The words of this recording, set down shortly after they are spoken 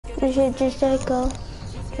We should just go.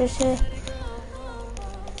 Just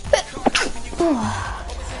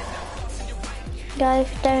guys,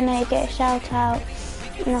 if you donate, get a shout out.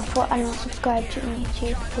 And I'll subscribe to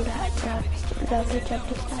YouTube for that. Lovely stuff.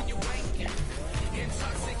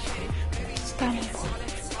 Spanning ball.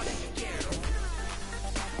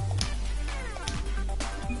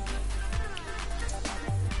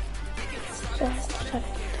 Sorry.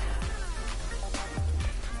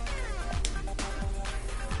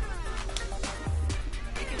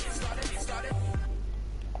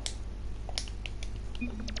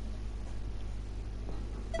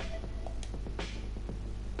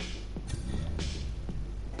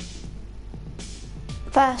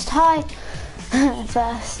 First, hi.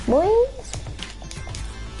 First, boys.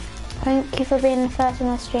 Thank you for being the first on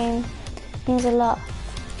my stream. Means a lot.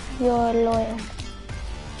 You're loyal.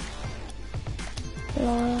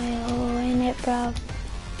 Loyal, ain't it, bruv?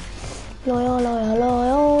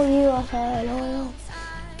 Loyal. You are so loyal.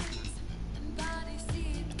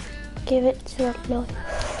 Give it to a loyal.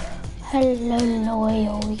 Hello,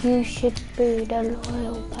 loyal. You should be the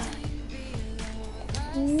loyal guy.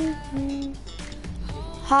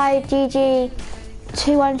 Hi,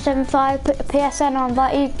 GG2175. Put a PSN. I'll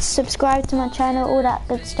invite you to subscribe to my channel. All that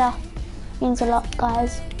good stuff. Means a lot,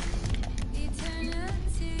 guys.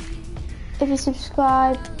 If you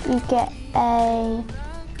subscribe, you get a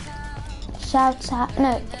shout out.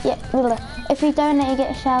 If you donate, you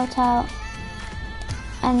get a shout out.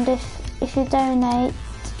 And if you donate,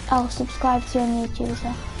 I'll subscribe to you on YouTube as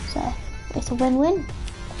well. So it's a win-win.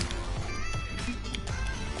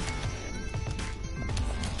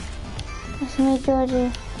 That's me, Georgie.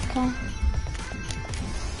 Okay.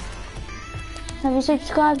 Have you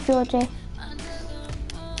subscribed, Georgie?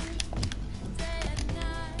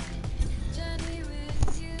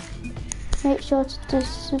 Make sure to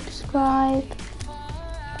subscribe.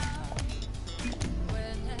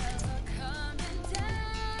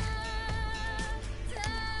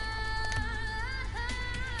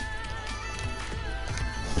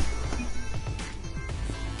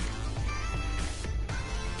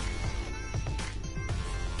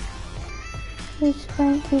 Please,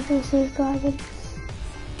 thank you for subscribing.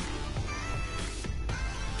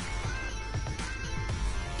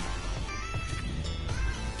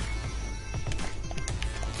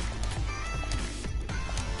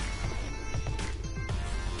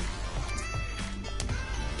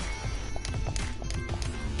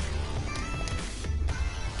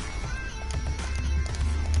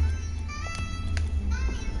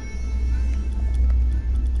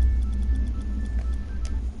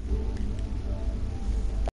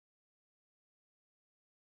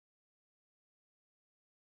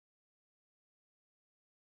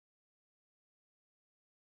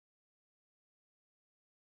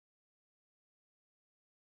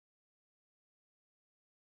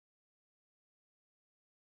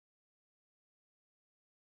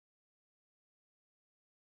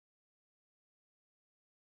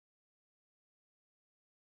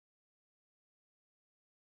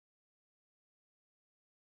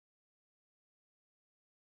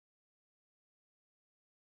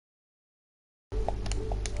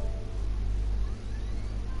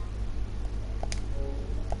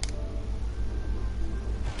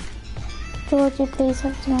 Georgie, please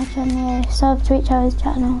sub to my channel. Sub to each other's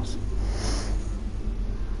channels.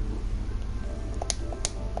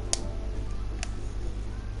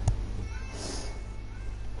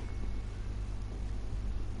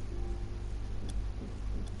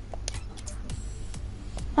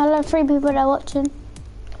 I love 3 people that are watching.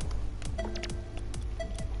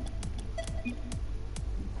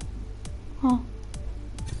 Oh.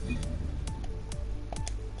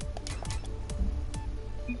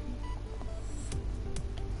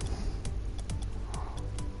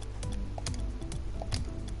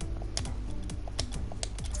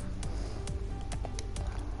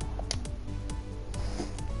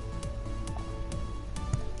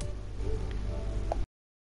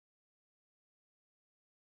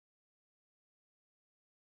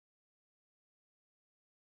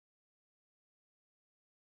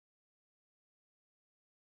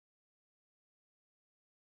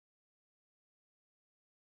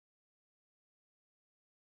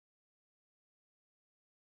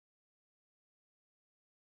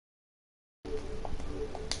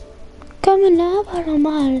 Coming up on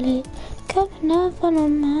my lead,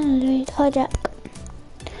 hijack.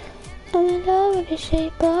 I'm in love with the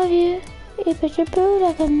shape of you. You put your boo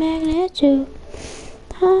like a magnet too.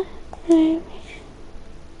 Huh? You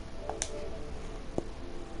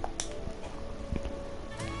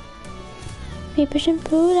push and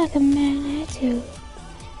pull like a magnet too.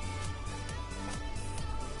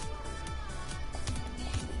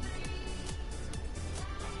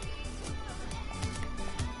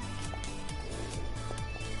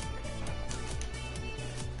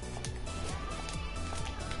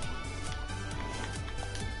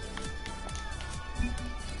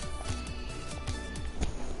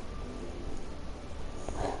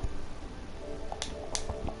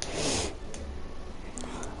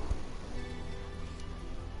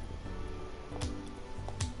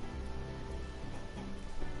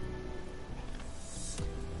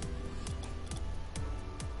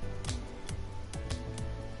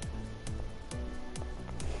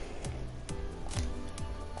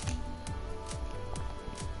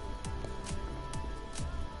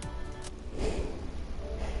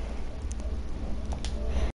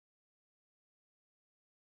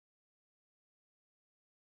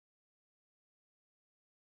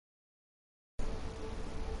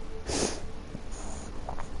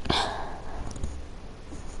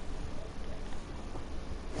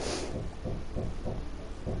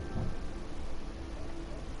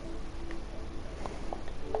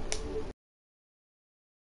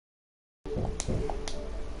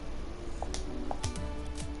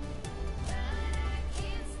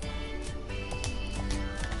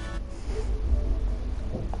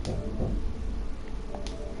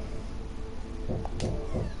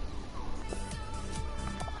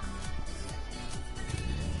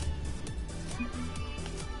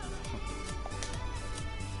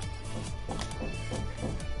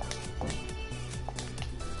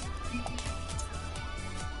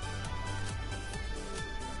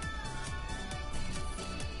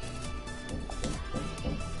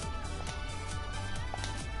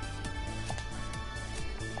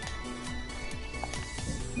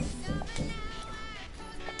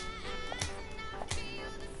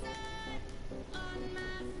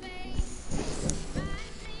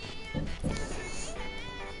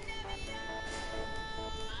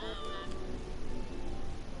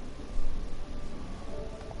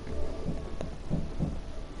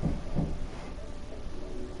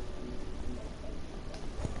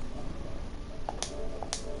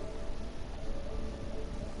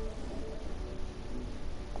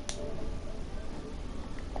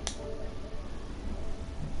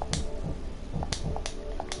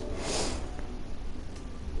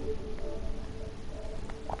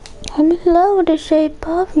 I'm in love with the shape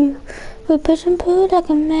of you. We push and pull like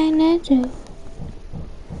a magnet do.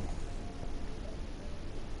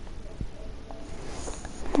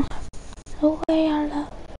 The way I love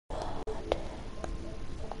it.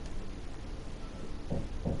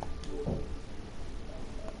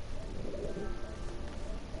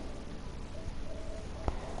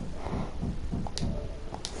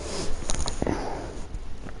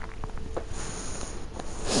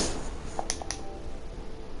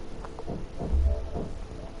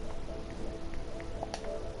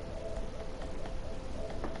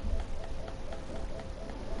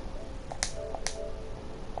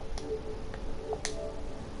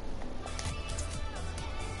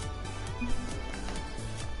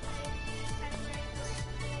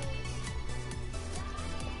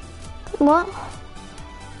 What?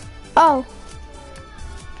 Oh.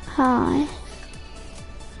 Hi.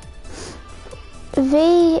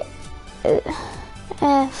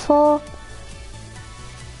 V4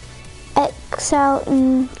 XL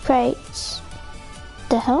in crates.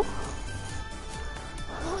 The hell?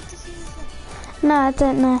 What does he say? No, I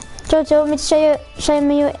don't know. George, do you want me to show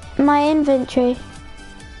me my inventory?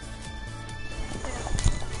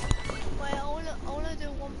 Wait, I wanna do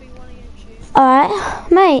a 1v1 against you. Alright,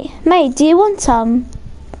 mate, do you want some?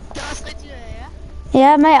 No, I said you there, yeah?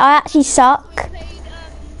 Yeah, mate, I actually suck. We played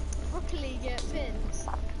Rocket League at Finn's.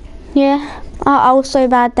 Yeah, I was so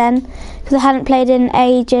bad then, because I hadn't played in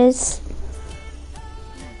ages.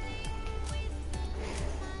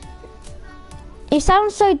 You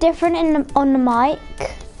sound so different on the mic.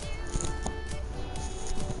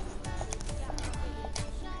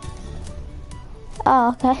 Oh,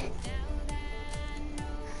 okay.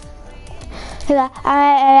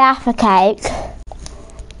 I have a cake.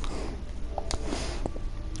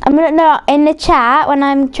 I'm gonna know in the chat when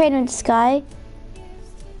I'm training this guy.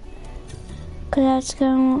 Cause that's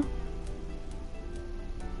going.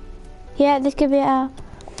 Yeah, this could be it.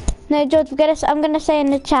 No, George, I'm gonna say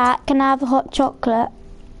in the chat, can I have a hot chocolate?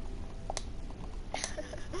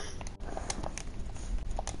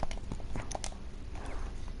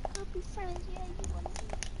 We'll be friends, yeah, you want to.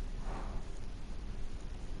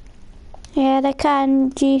 Yeah, they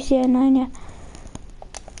can juicy and onion.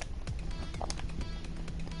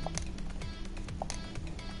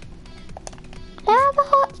 Can I have a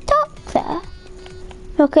hot chocolate?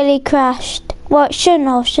 Rocket League crashed. Well, it shouldn't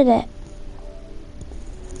have, should it?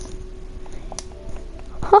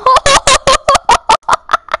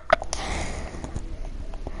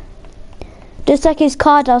 Just like his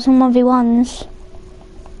car does on 1v1s.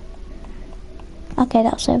 Okay,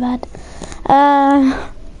 that was so bad.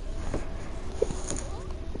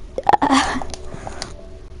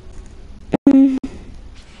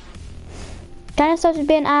 Kind of started to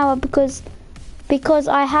be an hour because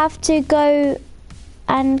I have to go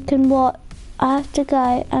and can watch. I have to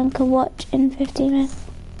go and can watch in 15 minutes.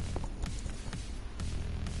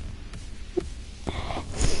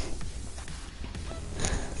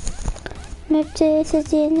 Move to the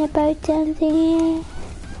city in the boat and thingy.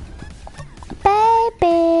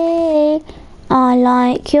 Baby, I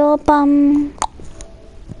like your bum.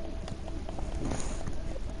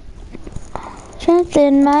 Strength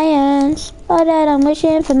in my hands. All that I'm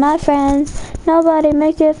wishing for my friends. Nobody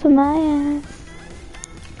make it for my hands.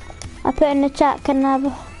 I put in the chat, can I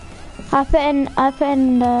have I put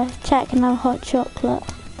in the chat, can I have hot chocolate?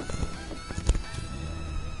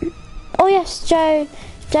 Oh yes, Joe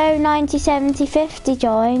 90 70 50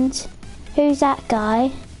 joined. Who's that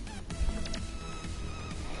guy?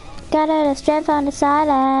 Got all the strength on the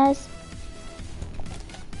silence.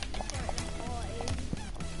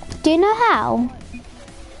 Do you know how?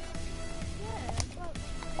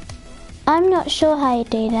 I'm not sure how you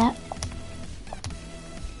do that.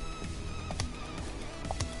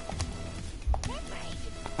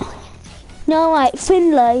 No, wait,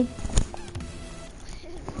 Finlay.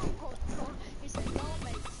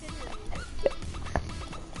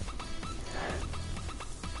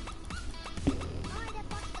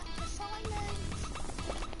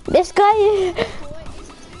 This guy.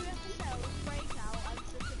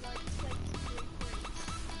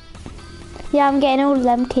 Yeah, I'm getting all of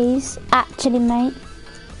them keys. Actually, mate.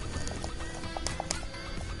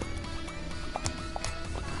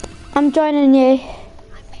 I'm joining you.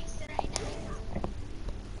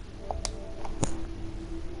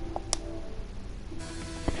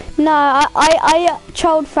 No, I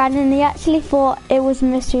trolled Fran and he actually thought it was a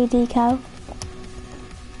mystery decal.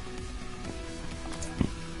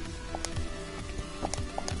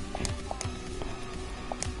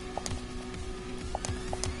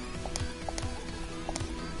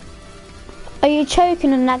 Are you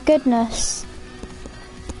choking on that goodness?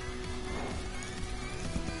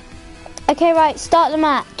 Okay, right, start the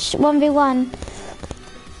match. 1v1.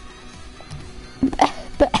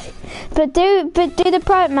 But do the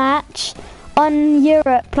pro match on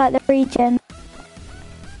Europe, like the region.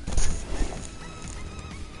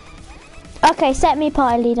 Okay, set me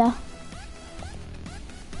party leader.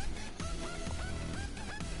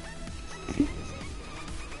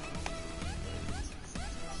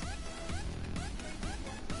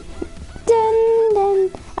 Dun,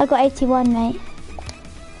 dun. I got 81, mate.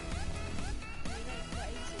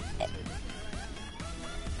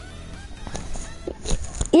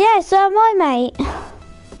 Yeah, so am I, mate.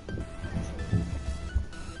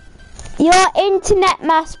 Your internet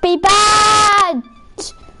must be bad.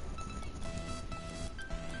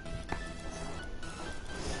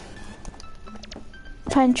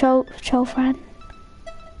 Try and troll Fran.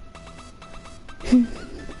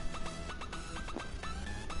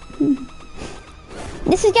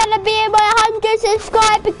 This is gonna be my 100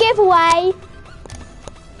 subscriber giveaway.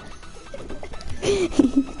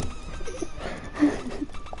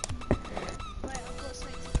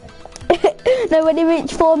 No, when you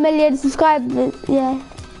reach 4 million subscribers, yeah.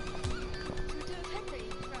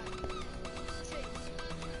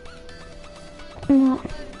 What?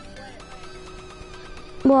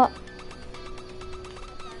 What?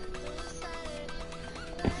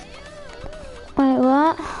 Wait,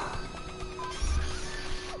 what?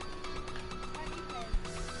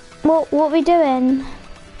 What we doing?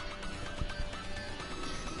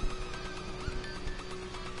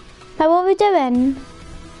 Like, what we doing?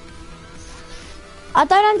 I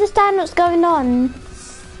don't understand what's going on.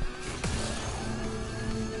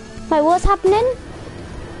 Wait, what's happening?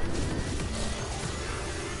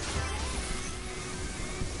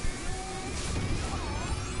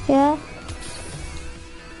 Yeah.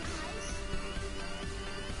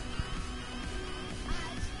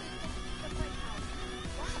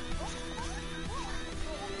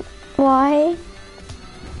 Why?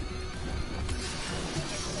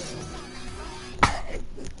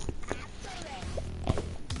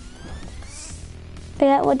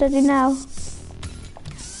 Yeah, what does he now?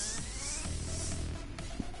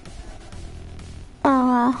 Oh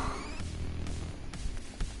wow.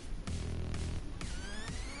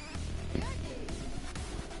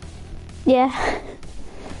 Yeah.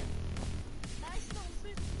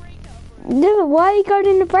 No, why are you going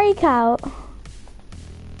in the breakout?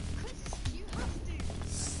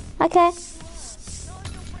 Okay.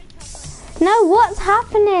 No, what's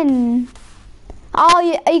happening?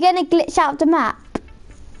 Oh, are you gonna glitch out the map?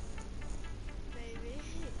 Maybe.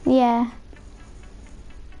 Yeah.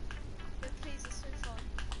 Please, it's so fun.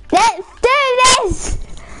 Let's do this!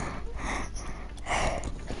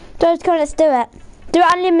 Just come on, let's do it. Do it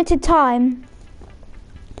unlimited time.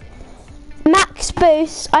 Max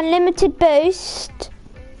boost, unlimited boost.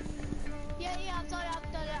 Yeah, I've done it.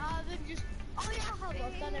 I haven't just. Oh yeah,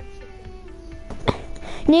 I've done everything.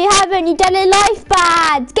 No, you haven't. You done a life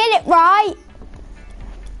badge. Get it right.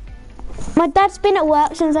 My dad's been at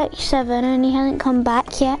work since like 7 and he hasn't come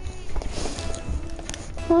back yet.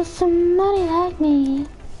 Well, somebody like me.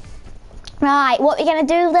 Right, what are we gonna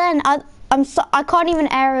do then? I can't even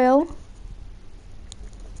aerial.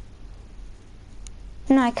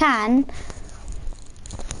 No, I can.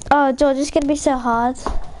 Oh, George, it's gonna be so hard.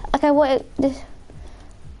 Okay, what? This.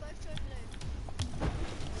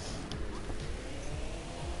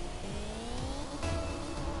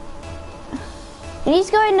 You need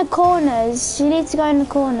to go in the corners. You need to go in the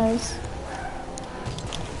corners.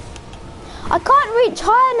 I can't reach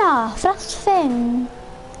high enough. That's the thing.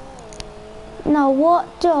 No,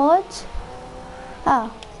 what, George?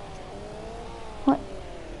 Oh. What?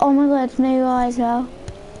 Oh my God, new eyes now.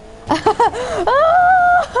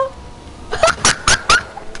 Oh!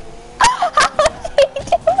 How did he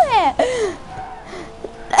do it?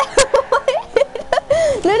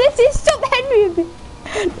 No, this is stop Henry.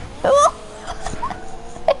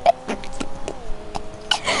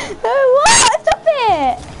 No, what? Stop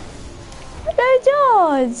it! No,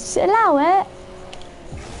 George, allow it.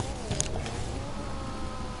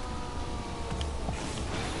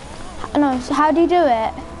 No, so how do you do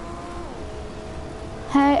it?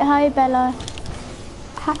 Hi, Bella.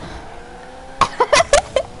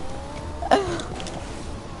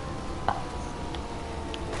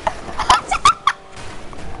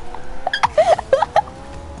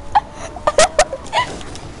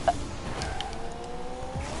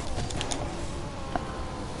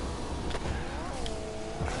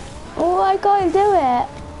 Oh, I can't do it.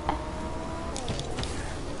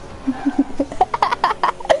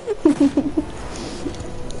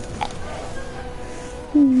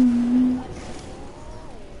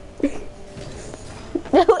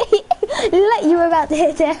 Like you were about to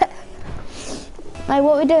hit it. Like,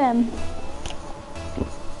 what are we doing?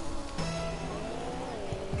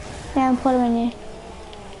 Yeah, I'm following you.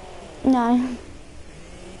 No.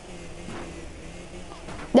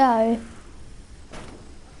 No.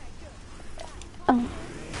 Oh.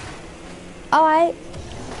 Alright.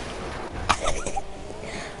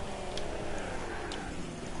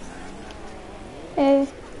 Yeah.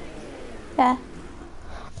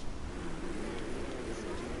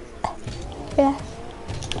 Yeah.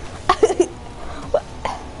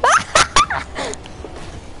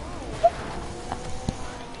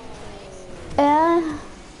 Yeah.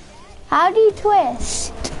 How do you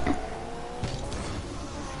twist?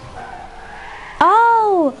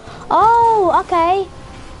 Oh. Oh, okay.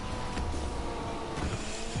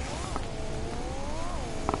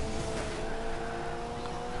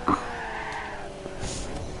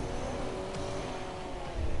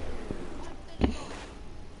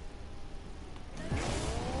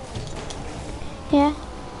 Yeah.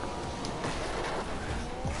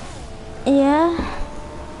 Yeah.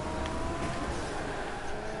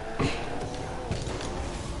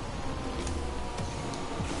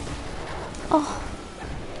 Oh.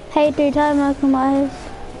 Hey, dude, hi, Malcolm Myers.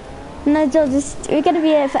 No, Joel, we're gonna be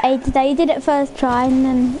here for 80 today. You did it first try, and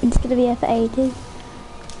then it's gonna be here for 80.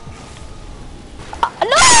 Oh,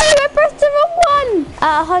 no, I pressed the wrong one.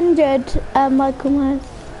 At 100, Michael Myers.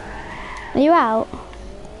 Are you out?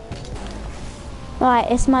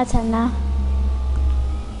 Right, it's my turn now.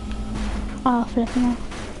 Oh, flipping out.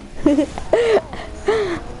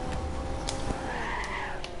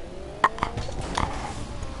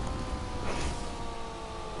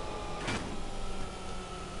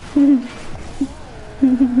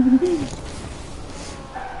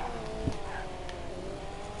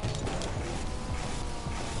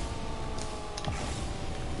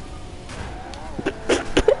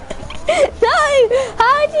 No!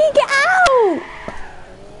 How did you get out?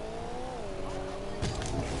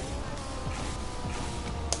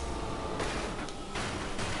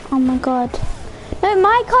 Oh my God. No,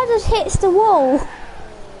 my car just hits the wall.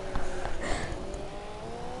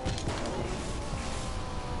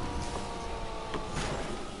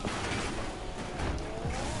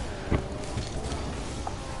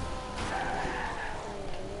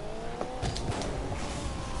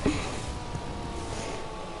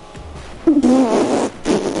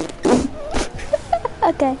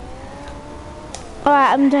 Okay. Alright,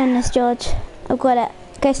 I'm doing this, George. I've got it.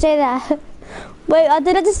 Okay, stay there. Wait, I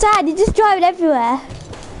didn't understand. You're just driving everywhere.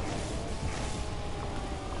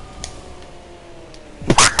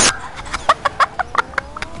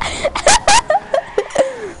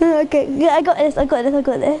 Okay, yeah, I got this.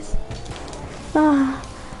 Ah.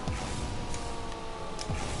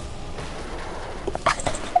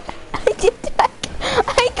 I did that.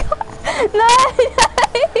 I got. No.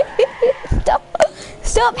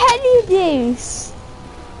 Stop heading abuse.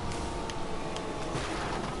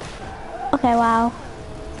 Okay, wow.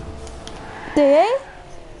 Do you?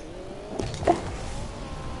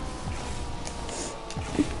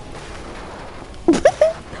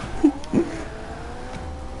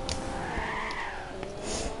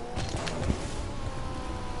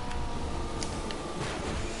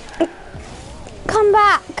 Come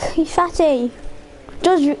back, you fatty.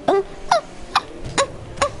 Does you?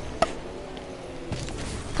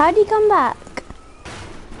 How do you come back?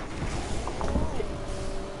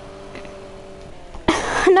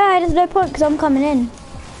 No, there's no point because I'm coming in.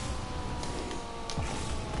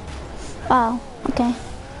 Oh, okay.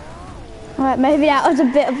 Alright, maybe that was a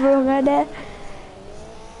bit of a wrong idea.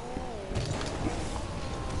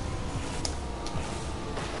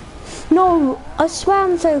 No, I swear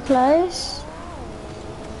I'm so close.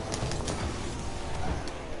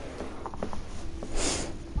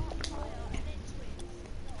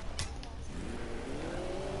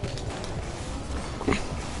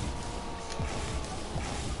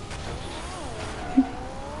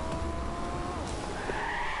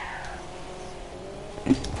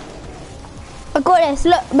 I got this.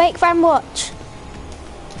 Look, make friend watch.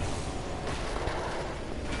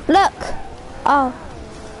 Look. Oh.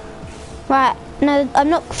 Right. No, I'm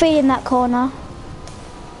not feeding that corner.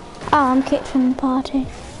 Oh, I'm kicked from the party.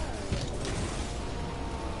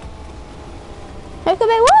 Look at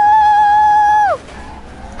me. Woo!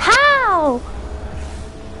 How?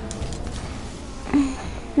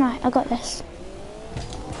 Right, I got this.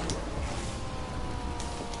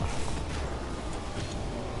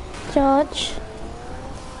 George.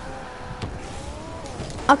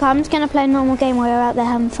 Okay, I'm just gonna play a normal game while you're out there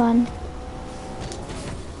having fun.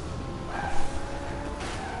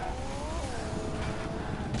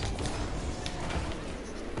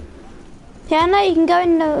 Yeah, I know you can go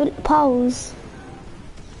in the polls.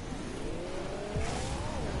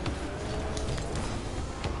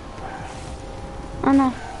 I know.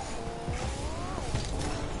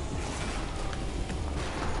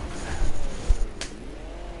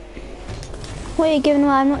 What are you giving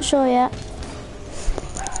away? I'm not sure yet.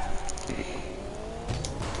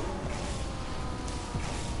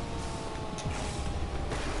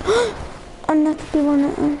 And that could be one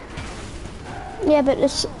of them. Yeah, but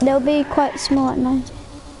they'll be quite small at 90.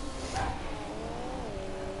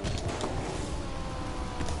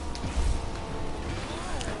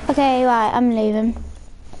 Okay, right, I'm leaving.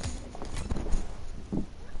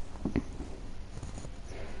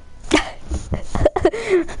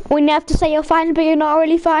 When you have to say you're fine, but you're not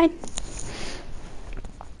really fine.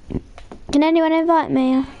 Can anyone invite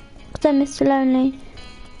me? Because I'm Mr. Lonely.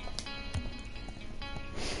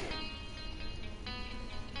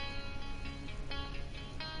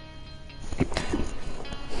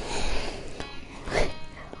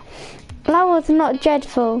 That was not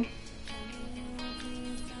dreadful.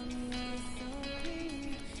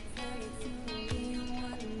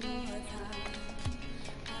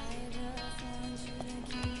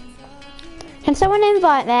 Can someone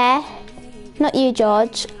invite there? Not you,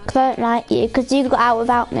 George, because I don't like you, because you got out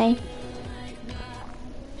without me.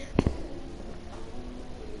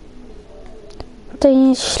 Don't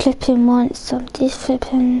you slip in once, I'm just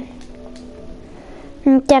flipping.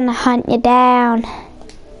 I'm gonna hunt you down.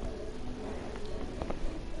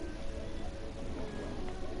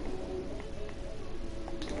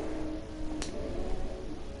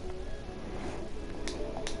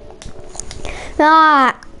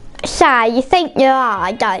 Ah, shy, you think you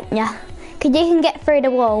are, don't you? Because you can get through the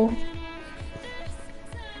wall.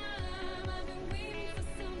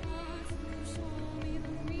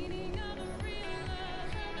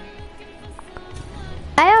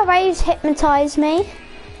 ARAs hypnotise me.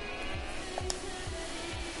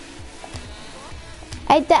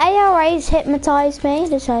 The ARAs hypnotise me.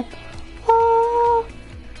 They say, oh.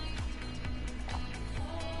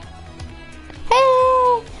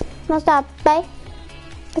 Hey, what's up, babe?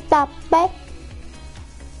 What's up, babe?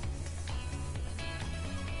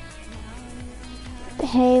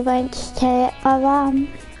 He went to a run.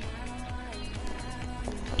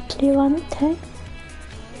 Do you want to?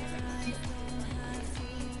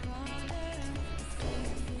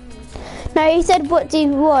 No, he said, what do you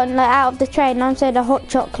want, like, out of the train? I said a hot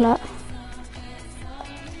chocolate.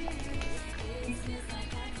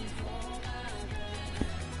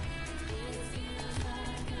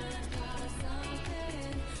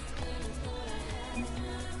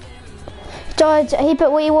 George, he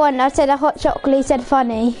put what you want. I said a hot chocolate. He said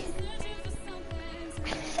funny.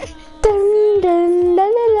 Dun, dun,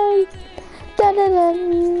 dun, dun, dun, dun,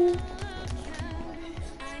 dun.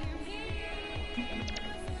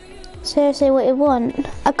 Seriously, what you want?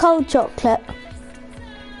 A cold chocolate.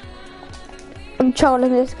 I'm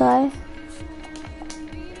trolling this guy.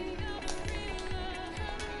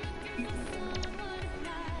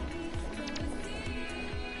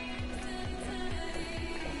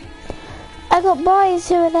 I got boys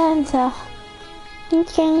who are there, so you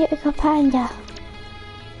can get a companion.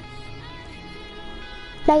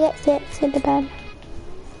 They get six in the bed.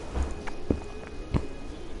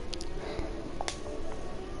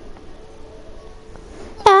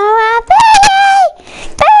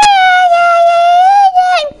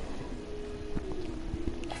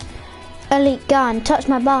 1, touch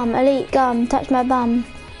my bum. Elite gun, touch my bum.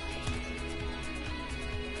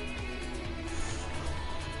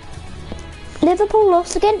 Liverpool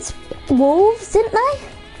lost against Wolves, didn't they?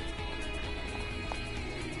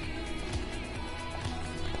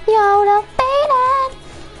 You're the feeling.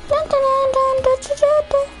 Dun, dun, dun, dun, dun, dun, dun,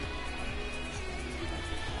 dun.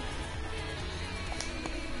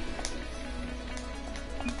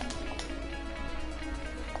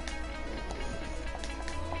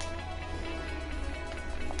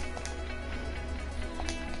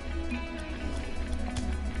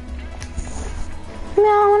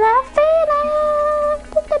 You're the feeling.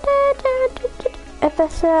 Dun, dun, dun, dun, dun, dun.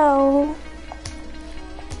 FSL.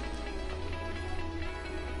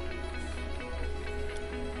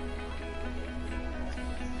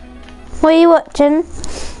 What are you watching?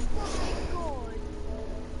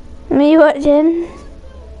 What are you watching?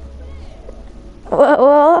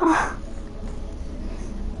 What?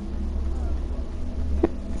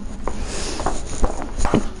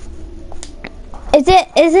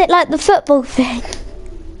 Is it like the football thing?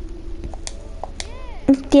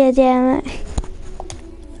 Yeah, damn it.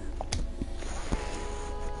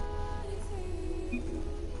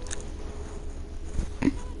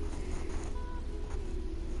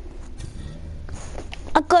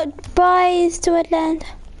 I got buys to Atlanta.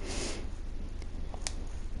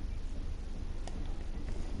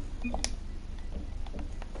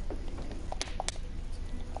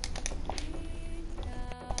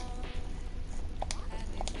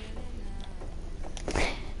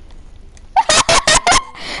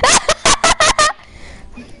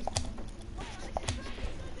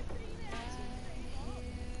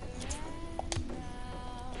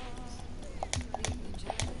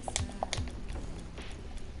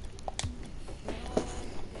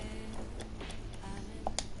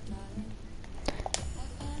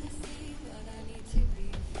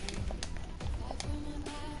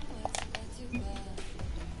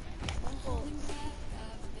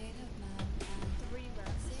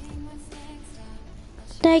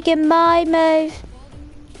 Taking my move.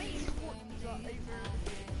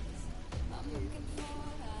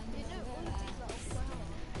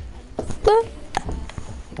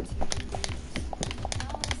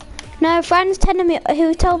 No, friends telling me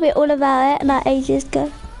who told me all about it like ages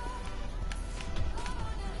ago.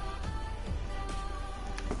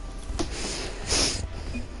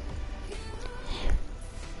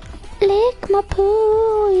 Lick my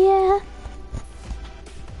poo, yeah.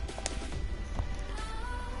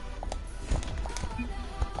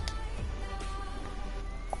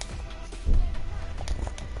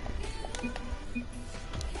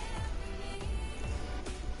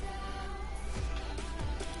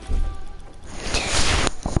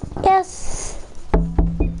 Yes.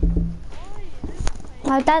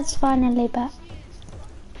 My dad's finally back.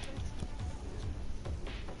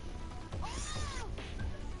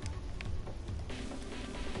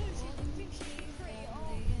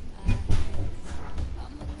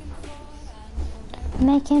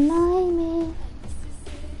 Making my me.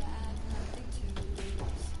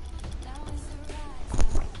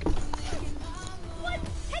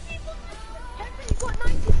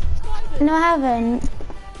 No, I haven't.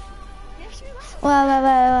 Yes, you have.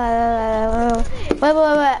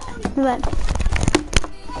 Wait.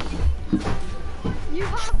 You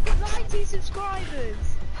have got 90 subscribers.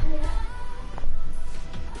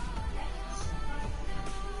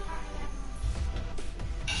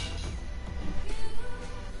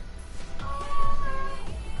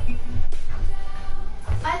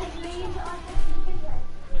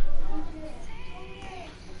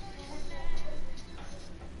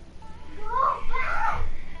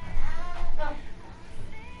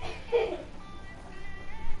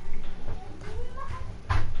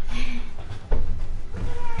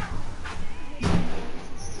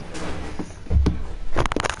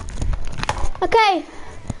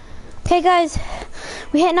 Okay guys,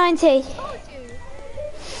 we hit 90.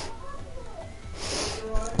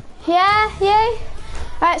 Yeah, you?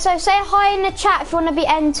 Alright, so say hi in the chat if you want to be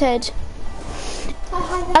entered.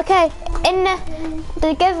 Okay, in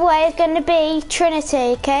the giveaway is going to be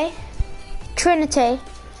Trinity, okay? Trinity.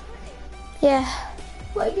 Yeah.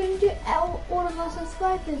 What are you going to do all of our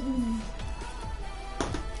subscribers?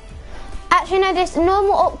 Actually no, this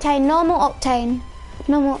normal octane.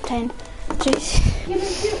 Jeez. You're going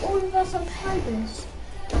to do all of our subscribers?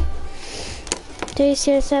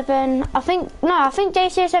 JCO7, I think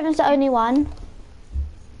JCO7's the only one.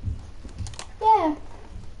 Yeah.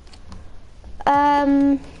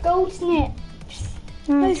 Gold snips.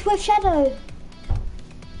 No, it's with Shadow.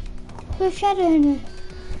 With Shadow in it.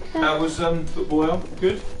 How was football, Al?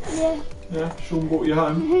 Good? Yeah. Yeah, Sean brought you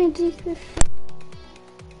home.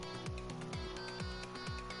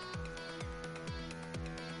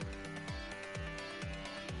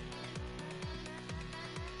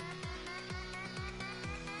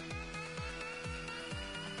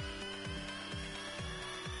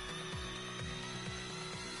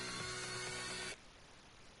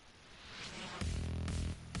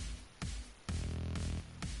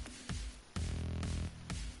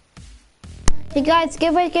 Hey guys,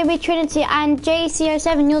 giveaway's gonna be Trinity and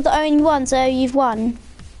JC07. You're the only one, so you've won.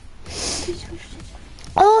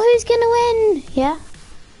 Oh, who's gonna win? Yeah.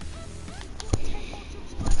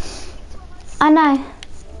 I know.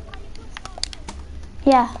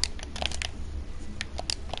 Yeah.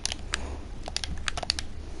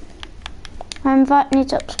 I'm inviting you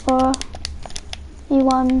top scorer. You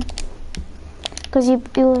won. Because you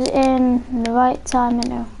was in the right time and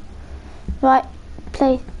the right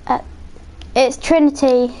place. It's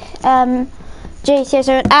Trinity. JC,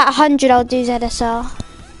 so at 100 I'll do ZSR.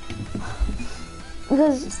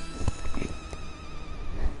 Because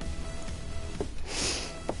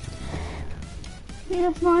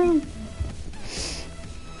you're fine.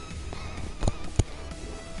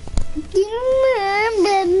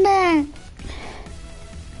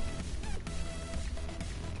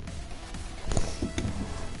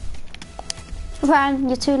 Ryan,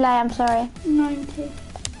 you're too late, I'm sorry. 90.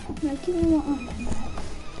 No, give me one.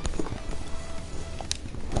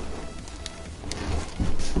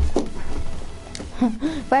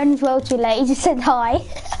 Ryan's well too late, he just said hi.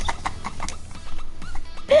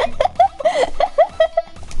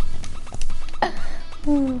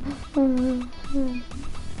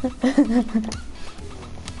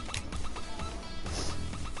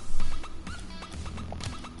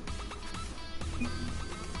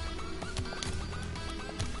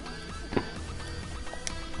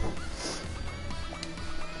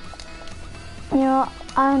 You're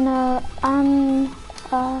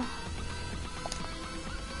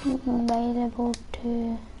available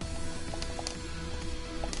to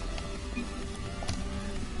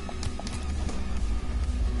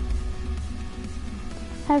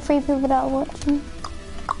have 3 people that are watching.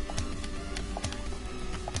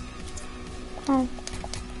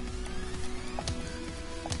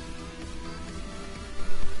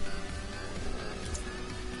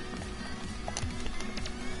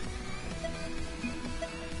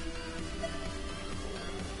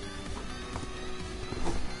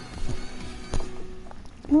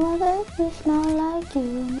 What if it's not like you?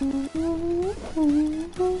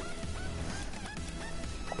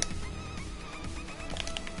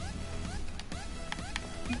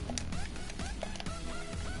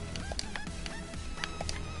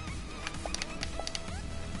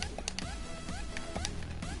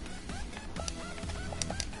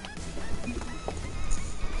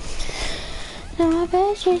 Now I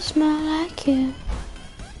bet you smell like you.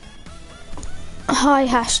 Hi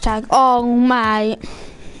hashtag. Oh mate.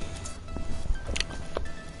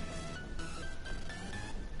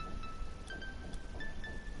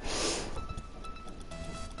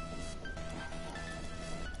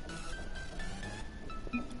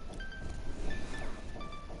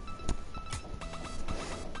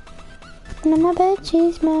 Now I bet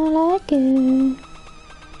you smell like you.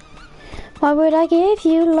 Why would I give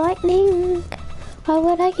you lightning? Why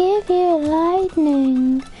would I give you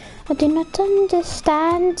lightning? I do not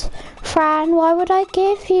understand. Fran, why would I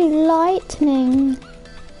give you lightning?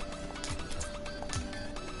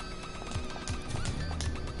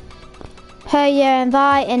 Her you're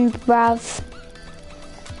inviting, bruv.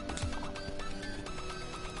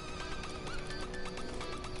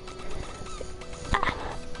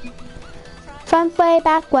 Front way,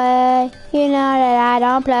 back way, you know that I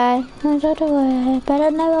don't play. I'm so away, but I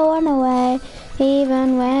never run away,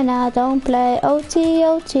 even when I don't play. OT,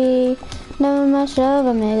 OT, never much of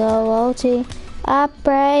a me go OT. I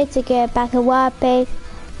pray to get back at what bait.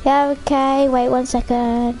 Yeah, okay, wait 1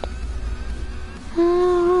 second.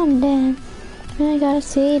 I'm dead. I got a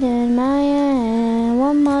seat in my hand.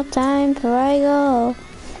 One more time before I go.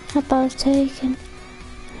 I was taken.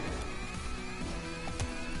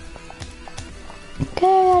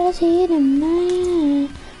 Okay, got a seat in my hand.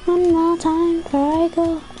 One more time before I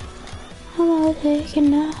go. I was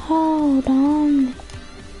taking a hold on.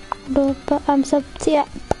 But I'm subbed, yeah.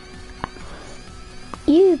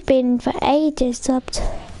 You've been for ages subbed.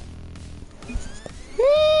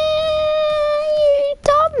 You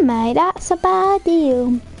dumb mate, that's a bad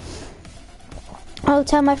deal. I'll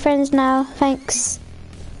tell my friends now, thanks.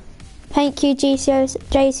 Thank you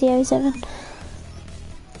JCO7.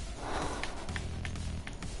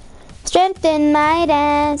 Strength in my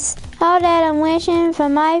dance, all that I'm wishing for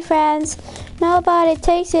my friends. Nobody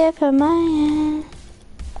takes it from my hand.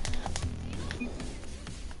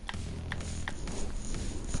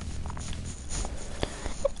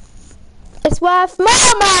 It's worth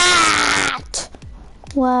more, Matt!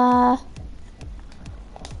 Worth.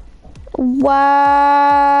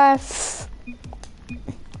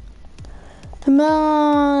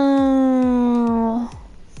 More.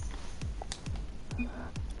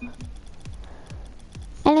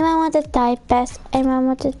 Anyone want to to die best. Anyone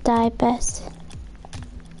want to die best?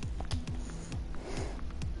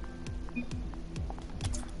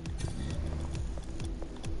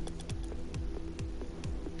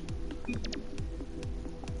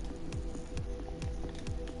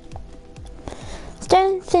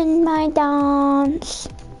 Dance in my dance.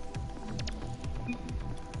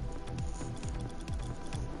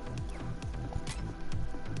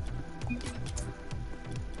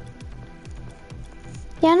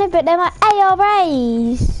 Yeah, no, but they're my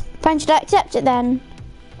ARAs. Fine, should I accept it then?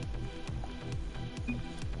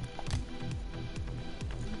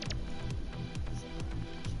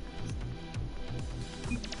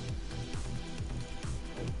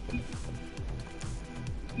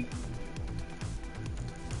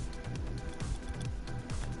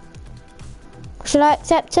 Should I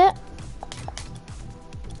accept it?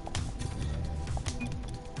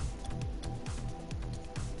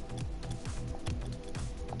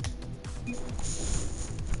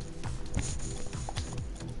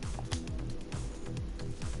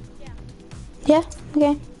 Yeah,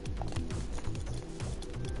 okay.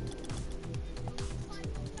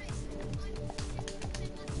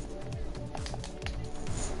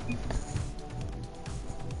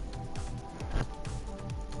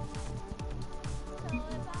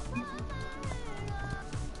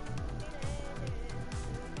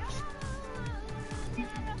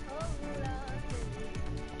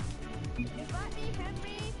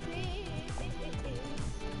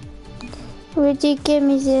 Would you give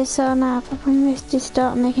me this or not? I promise to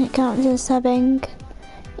start making it count as subbing.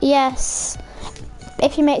 Yes.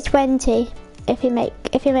 If you make 20. If you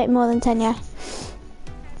make more than 10, yeah. I'll give you all of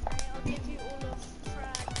Fran's stuff if you like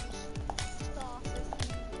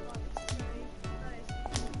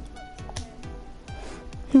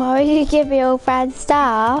to. Why would you give me all Fran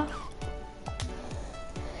stuff?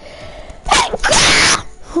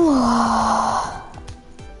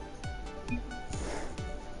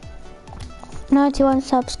 91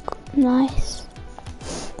 subs, nice.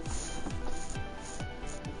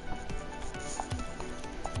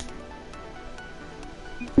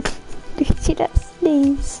 See that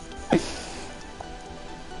sneeze?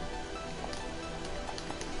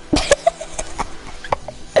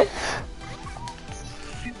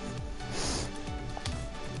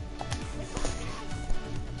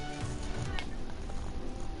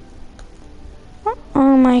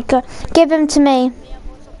 Oh my god, give him to me.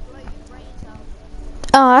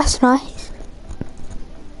 Oh, that's nice.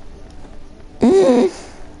 I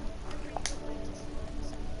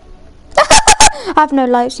have no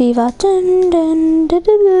lights either. Dun, dun, dun,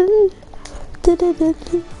 dun, dun, dun, dun,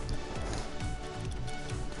 dun.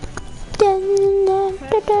 Dun, dun,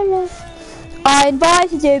 dun, dun, dun. I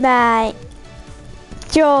invited you, mate.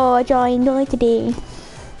 George, I invited you.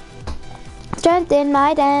 Strength in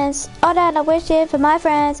my dance. Oh, then I wish it for my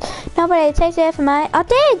friends. Nobody takes it for my. I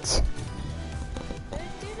did.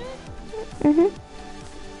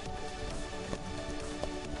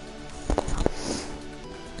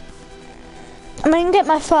 I'm gonna get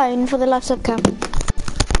my phone for the live subcam.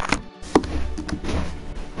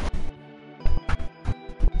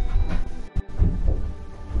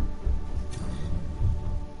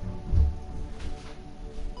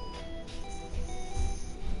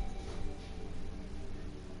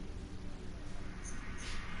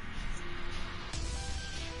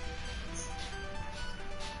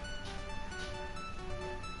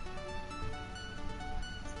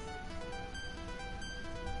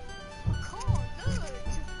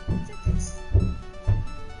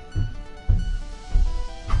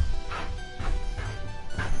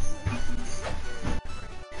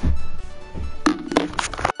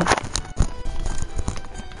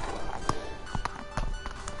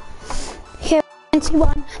 Here,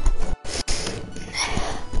 21.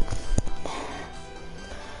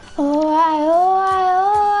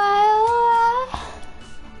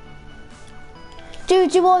 Do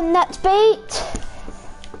you want that beat?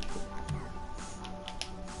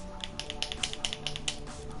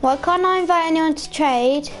 Why can't I invite anyone to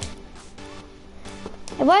trade?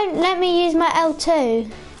 It won't let me use my L2.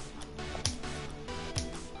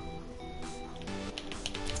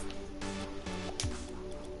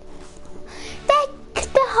 Deck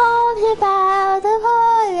the halls about the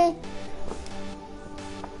holy.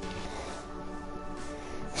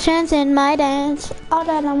 Strength in my dance. All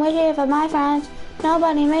that I'm waiting for my friends.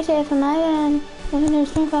 Nobody makes it for my end. I'm gonna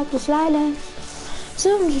think up the silence.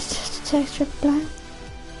 So I'm just a text reply.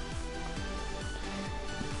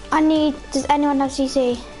 Does anyone have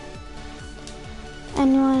CC?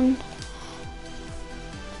 Anyone?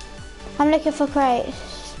 I'm looking for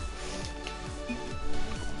crates.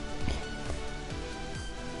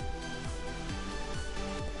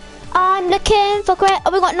 looking for great.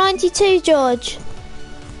 Oh, we got 92, George.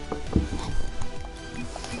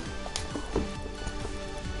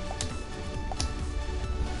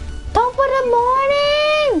 Top of the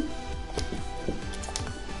morning.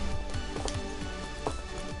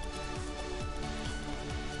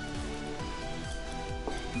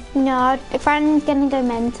 No, Fran's gonna go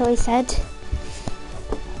mental, he said.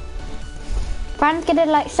 Fran's gonna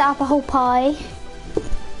like set up a whole pie.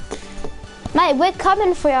 Mate, we're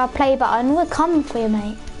coming for your play button. We're coming for you,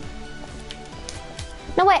 mate.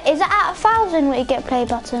 No, wait, is it at 1,000 where you get play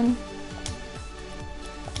button?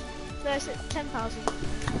 No, it's at 10,000.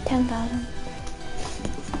 10,000.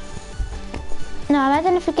 No, I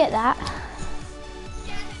don't forget that.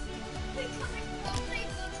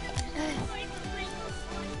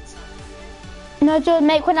 No, George,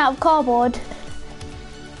 make one out of cardboard.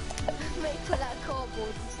 Make one out of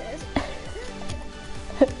cardboard, he says.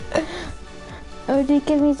 Or do you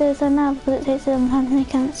give me those on now because it takes them time to make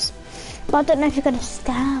sense? But I don't know if you're gonna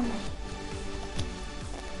scam me.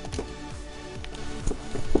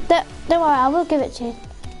 Don't worry, I will give it to you.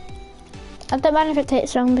 I don't mind if it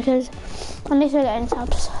takes long because at least we're getting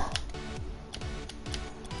subs.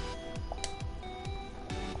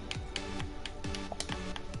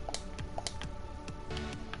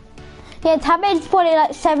 Yeah, Tammy's probably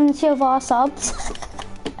like 70 of our subs.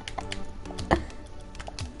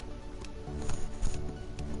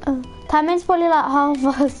 Oh, Tammy's probably like half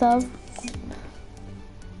our subs.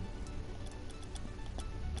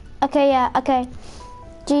 Okay, yeah, okay.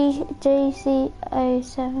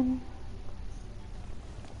 JC07.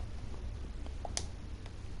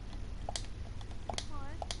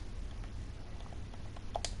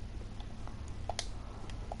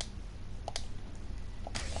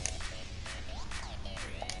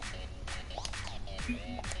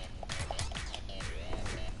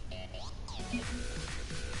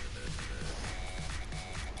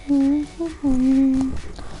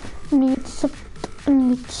 Need some.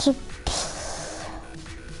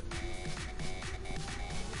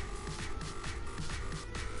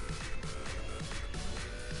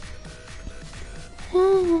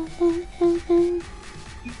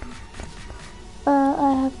 I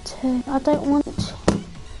have to. I don't want to.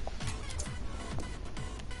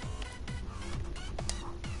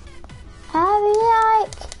 How would you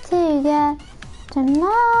like to get to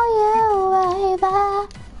know you way back?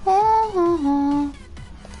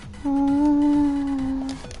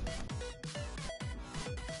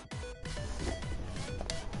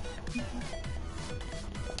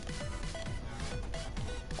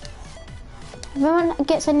 If anyone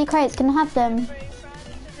gets any crates, can I have them?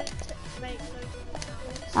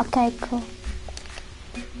 Okay, cool.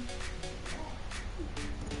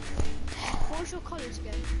 What's your colours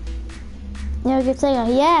again? You're a good singer.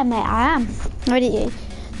 Yeah, mate, I am. What are you?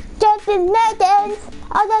 Just in meetings.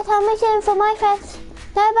 I don't have mission for my friends.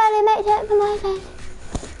 Nobody makes it for my friends.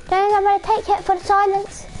 Don't I'm gonna take it for the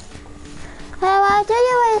silence. I do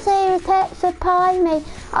you want to see the text surprise me?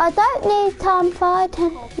 I don't need time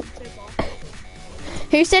fighting.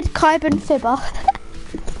 Who said carbon fibber?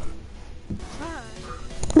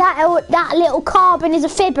 That little carbon is a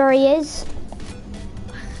fibber, he is.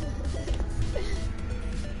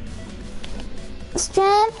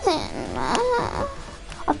 Strengthen.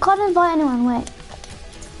 I can't invite anyone, wait.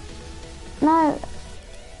 No.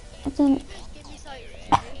 I didn't.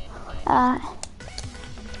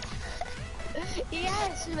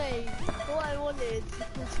 Yes, mate. What I wanted.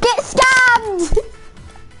 Get scammed!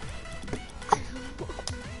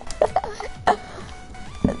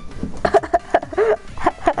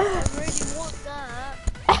 I really want that.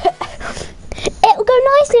 It'll go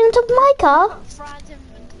nicely on top of my car. Fran's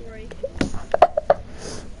inventory.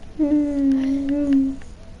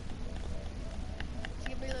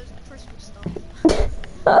 Give me loads of Christmas stuff.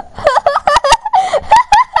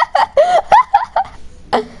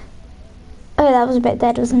 Oh, that was a bit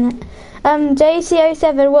dead, wasn't it?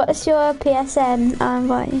 JC07, what's your PSN? I'll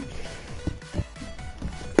invite you.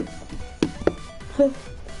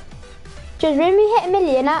 Just when we hit 1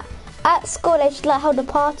 million at school, they should like hold a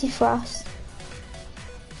party for us.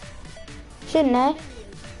 Shouldn't they?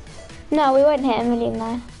 No, we won't hit 1 million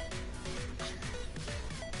though.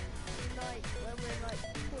 Like, when we're like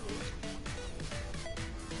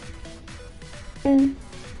Mm.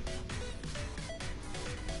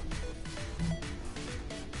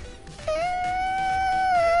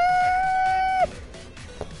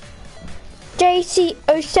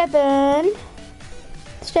 JC07.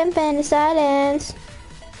 Strengthen the silence.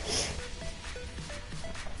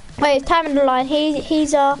 Wait, it's time in the line.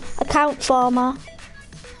 He's our account farmer.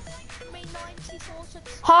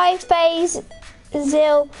 Hi, Phase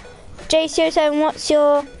Zil J07, what's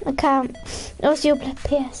your account? What's your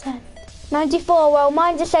PSN? 94, well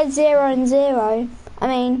mine just said 0 and 0. I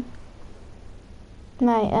mean,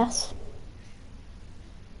 mate, that's...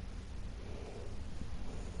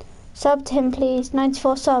 Sub to him, please.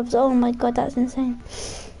 94 subs. Oh my god, that's insane.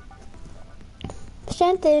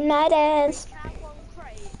 Strengthen my dance.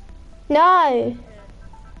 No.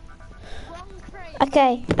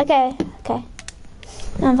 Okay. I'm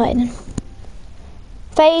inviting him.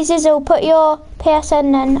 Phases, will put your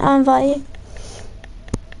PSN then. I'll invite you.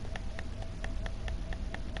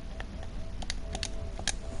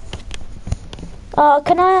 Oh,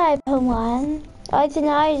 can I open one? I don't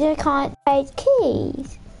know, I can't trade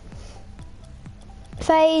keys.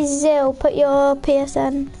 Phase Zil, put your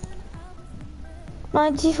PSN.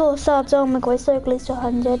 94 subs, oh my god, it's so close to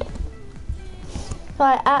 100.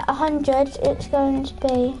 Right, at 100, it's going to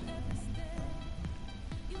be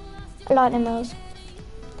lightning mills.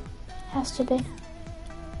 Has to be.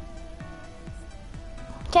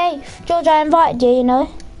 Okay, George, I invited you, you know.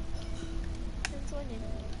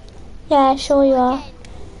 Yeah, sure you are.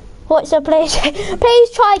 What's your please?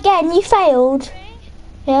 Please try again, you failed.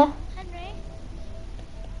 Yeah?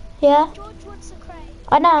 Yeah? George wants a crate.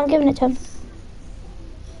 I know, I'm giving it to him.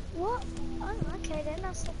 What? Oh, okay then,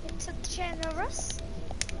 that's a bit generous.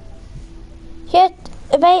 Yeah,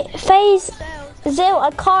 wait, Phase Zil,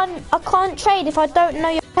 I can't trade if I don't know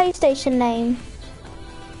your PlayStation name.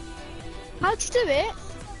 How'd you do it?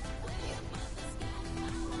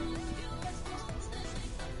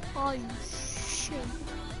 Oh shit.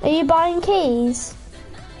 Are you buying keys?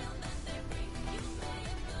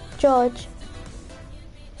 George?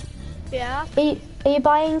 Yeah. Are you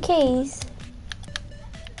buying keys?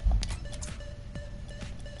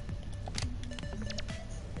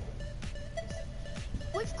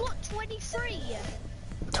 We've got 23.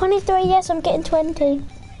 23, yes, I'm getting 20.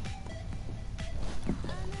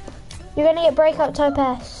 You're gonna get breakout type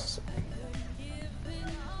S.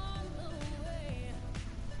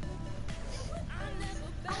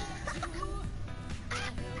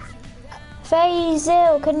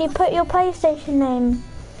 Faisal, can you put your PlayStation name?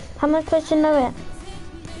 How am I supposed to know it?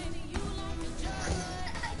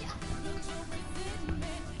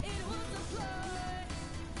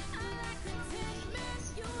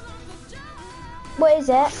 What is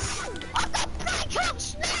it?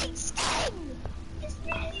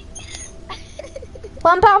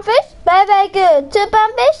 £1 fish? Very, very good. £2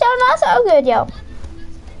 fish? Oh, that's so good, yo.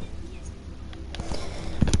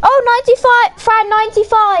 Oh, 95. Fran,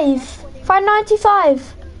 95. Fran,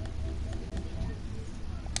 95.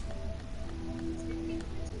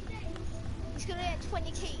 He's gonna get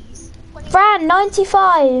 20 keys. 20 Fran,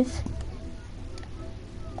 95.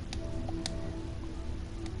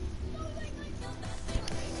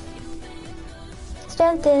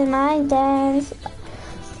 Strengthen my dance.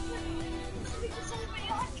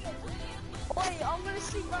 Wait, I'm gonna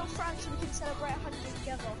sleep around France so we can celebrate 100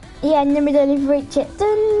 together. Yeah, and then we don't even reach it.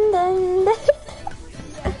 Dun, dun, dun.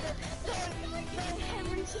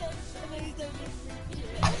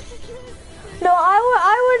 No, I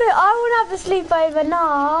wouldn't have a sleepover.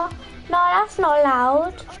 Nah, that's not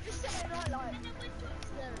allowed.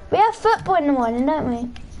 We have football in the morning, don't we?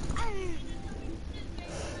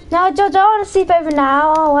 No, George, I want to sleep over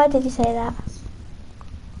now. Oh, why did you say that?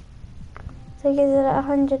 So is it at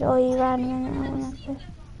 100 or you ran?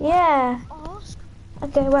 Yeah.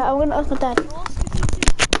 Okay, wait, I'm gonna ask my dad.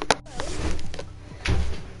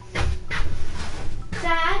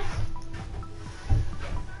 Dad?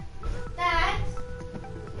 Dad?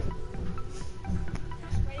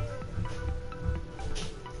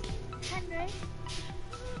 Henry?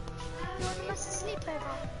 You want us to sleep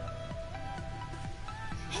over?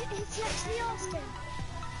 He's actually asking.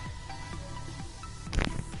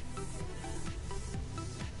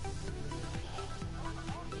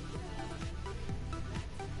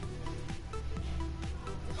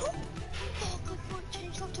 Oh, good one,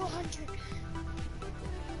 change that to 100.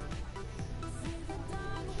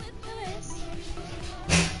 Lewis?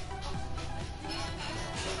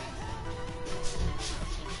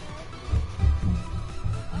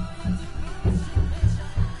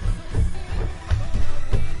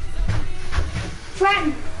 Fran,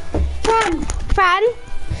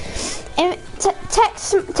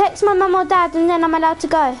 text my mum or dad and then I'm allowed to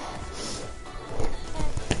go.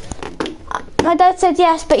 My dad said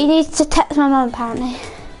yes, but you need to text my mum apparently.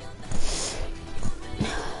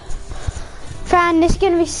 Fran, this is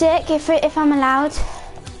gonna be sick if I'm allowed.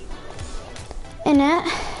 Innit?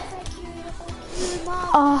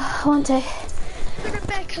 Oh, I want to.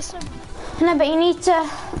 No, but you need to.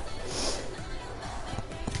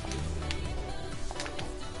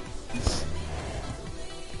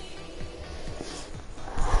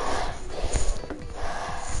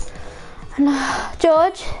 No,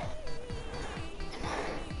 George.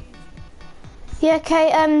 Yeah, okay,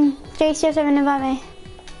 JC or something, invite me.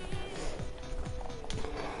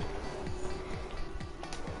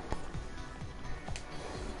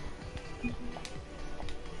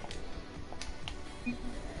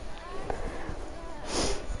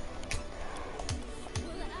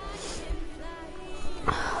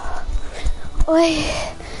 Oi.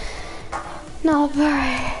 No,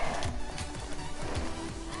 bro.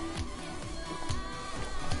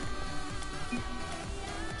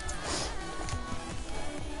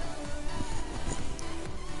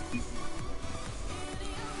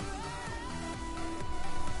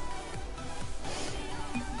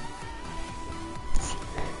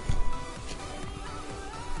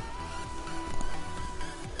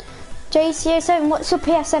 JCO7, what's your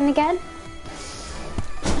PSN again?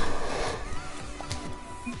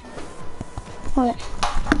 What?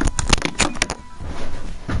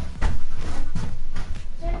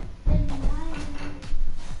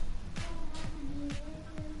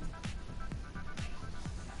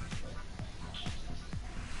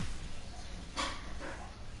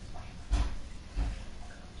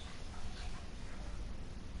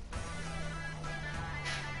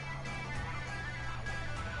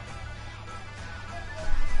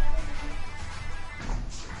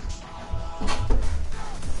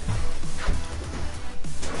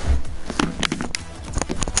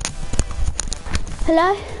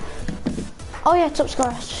 Hello? Oh yeah, top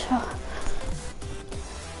scorer. Sure.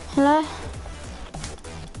 Hello?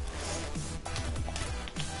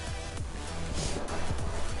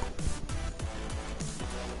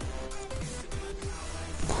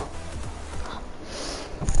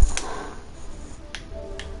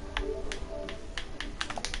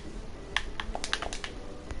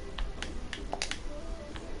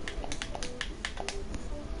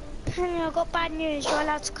 Henry, I've got bad news. You're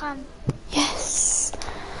allowed to come. Yes.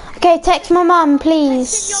 Okay, text my mum,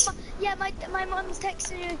 please. Yeah, my mum's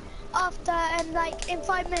texting you after like in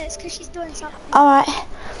 5 minutes because she's doing something. Alright.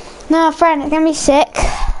 No, friend, it's gonna be sick.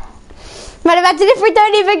 Man, imagine if we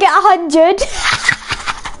don't even get 100.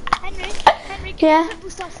 Henry, get Yeah. your football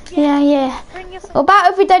stuff. Yeah. Bring your What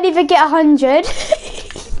about if we don't even get 100?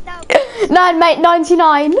 No. No, mate,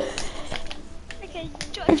 99. Okay,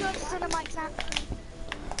 George is on a mic now.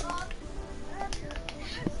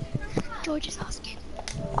 George is asking.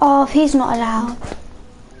 Oh, if he's not allowed.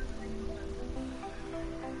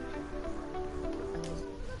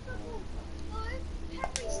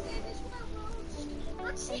 Henry's there as well.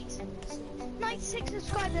 96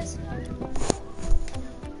 subscribers.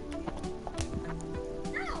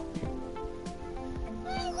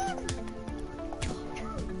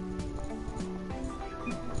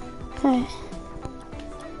 Okay.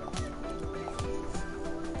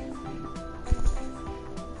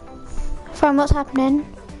 Friend, what's happening?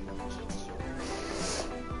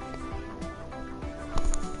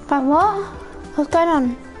 Friend, what? What's going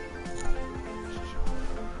on?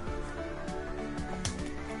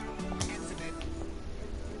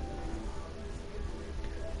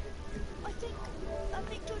 I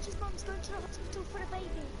think George's mum's going to the hospital for the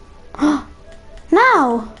baby.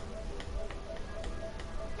 Now?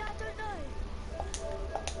 Yeah, I don't know.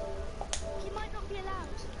 He might not be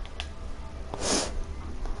allowed.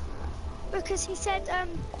 Because he said to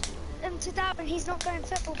Darren he's not going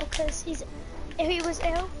football because he was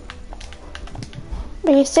ill.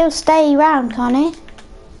 But you still stay around, can't he?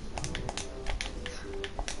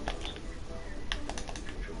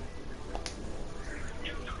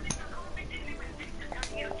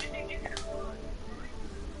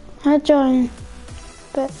 I'll join,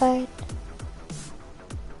 but like,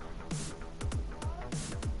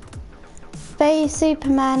 Bay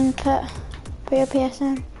Superman put your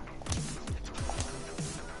PSN.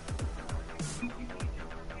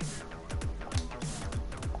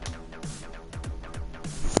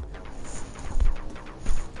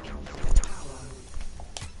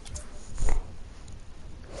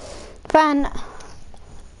 Fran,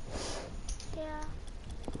 Yeah.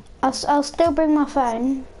 I'll still bring my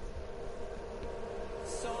phone.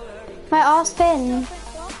 Wait, ask Finn.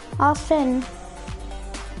 Ask Finn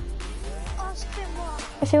Ask him what?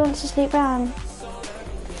 if he wants to sleep round.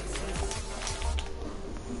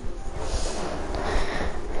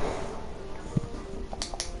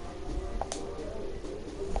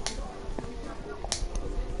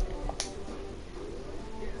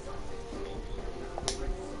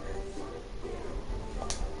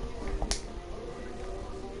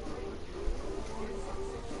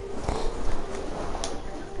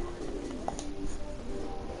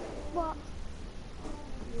 What?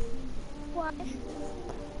 Why?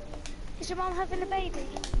 Is your mum having a baby?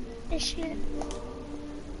 Is Is she...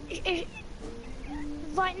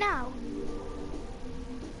 right now?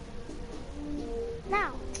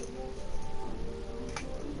 Now?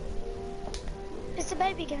 Is the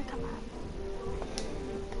baby gonna come out?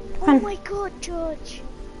 Oh my god, George.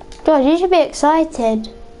 George, you should be excited.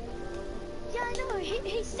 Yeah, I know.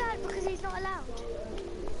 He's sad because he's not allowed.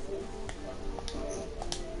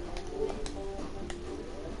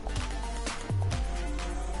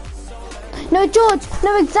 No, George,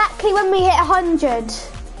 know exactly when we hit 100.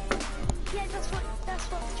 Yeah, that's what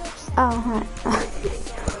George said. Oh, right.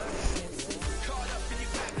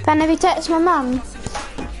 Fan, have you texted my mum?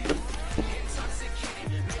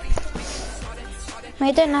 Well,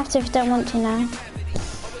 you don't have to if you don't want to now.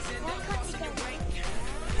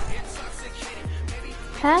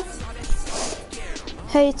 Huh?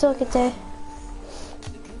 Who are you talking to?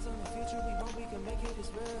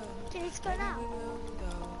 Do you need to go now?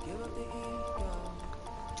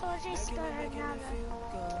 George needs to go home now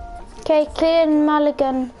though. Okay, clear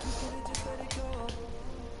Mulligan.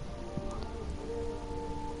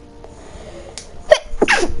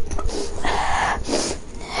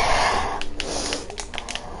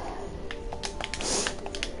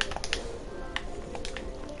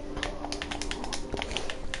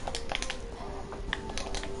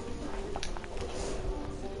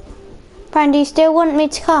 Fran, do you still want me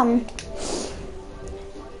to come?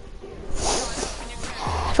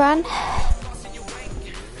 Fran?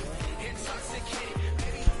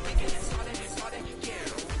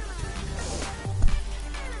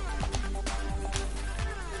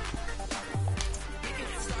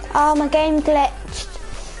 Oh, my game glitched.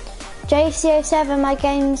 JC07, my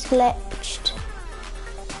game's glitched.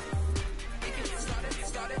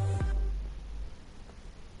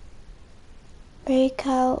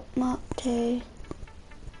 Breakout Mark 2.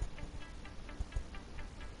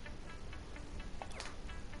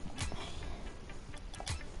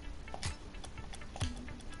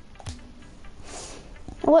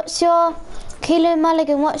 What's your Kilo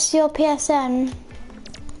Mulligan? What's your PSN?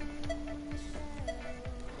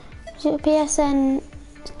 Is it PSN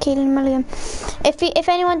Kilo Mulligan? If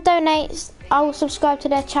anyone donates, I will subscribe to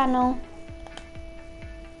their channel.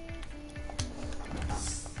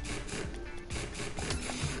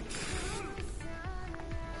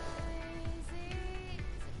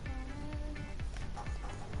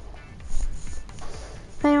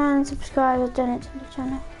 If anyone subscribes or donates to the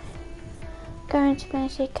channel, go into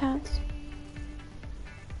fantasy accounts.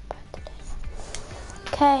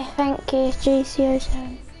 Okay, thank you,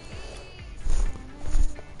 GCO7.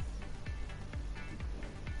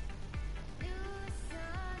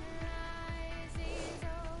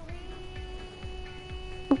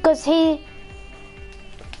 Because he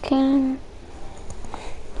can...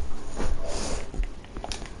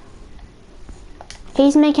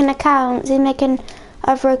 He's making accounts, he's making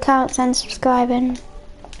other accounts and subscribing.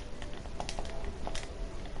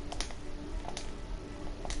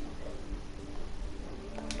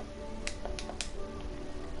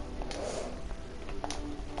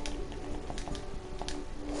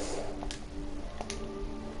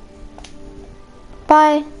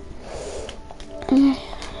 Bye.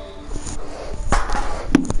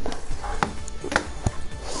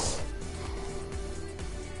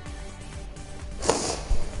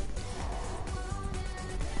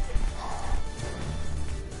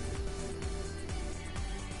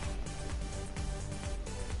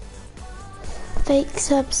 Fake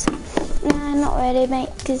subs. Nah, not really, mate,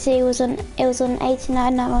 because it was on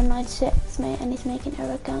 89, now on 96, mate, and he's making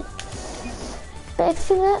her account. But if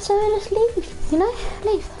you think that's so, let's leave, you know,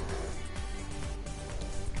 leave.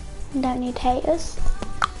 You don't need haters.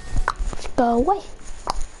 Just go away.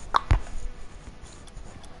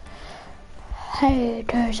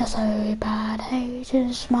 Haters are so bad,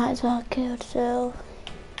 haters might as well kill themselves.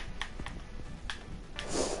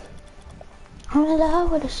 I'm in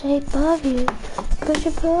love with the shape of you. Push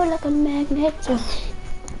and pull like a magnet.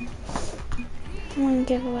 One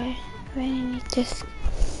giveaway. Really need this.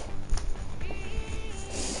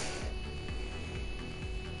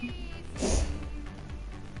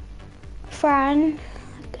 Fran.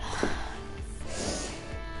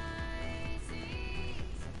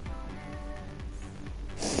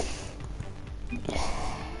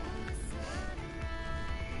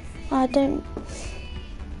 I don't.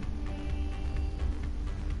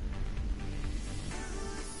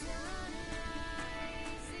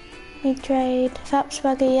 We trade. Fap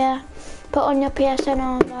Swagger, yeah. Put on your PSN,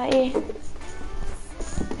 I'll invite you.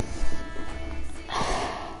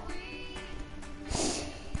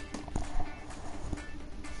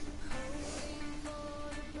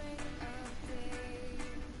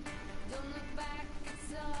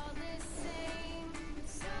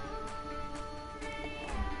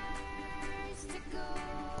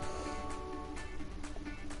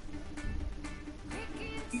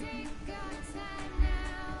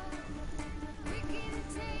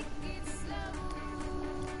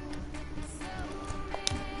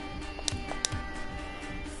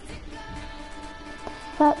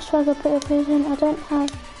 Perhaps Swagger put your present. I don't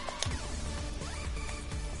have.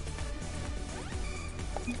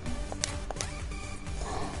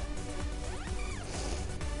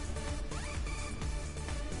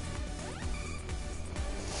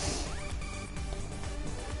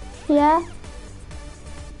 Yeah?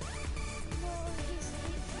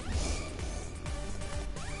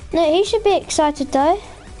 No, he should be excited though.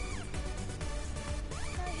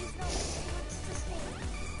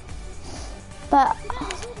 But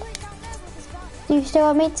do you still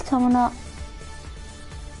want me to come or not?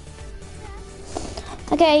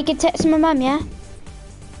 Okay, you can text my mum, yeah?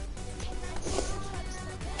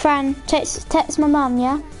 Fran, text my mum,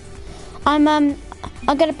 yeah? I'm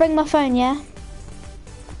gonna bring my phone, yeah?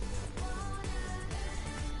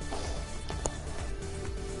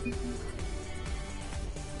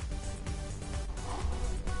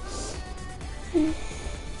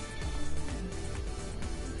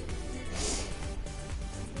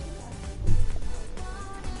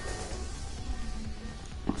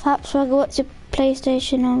 Perhaps Swagger, what's your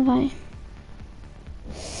PlayStation on, right?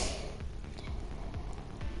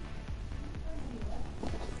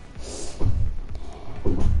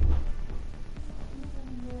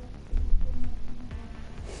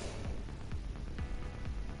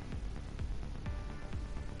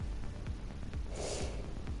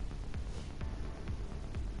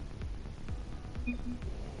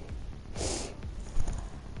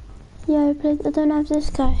 Yo, please, I don't have this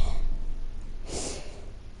guy.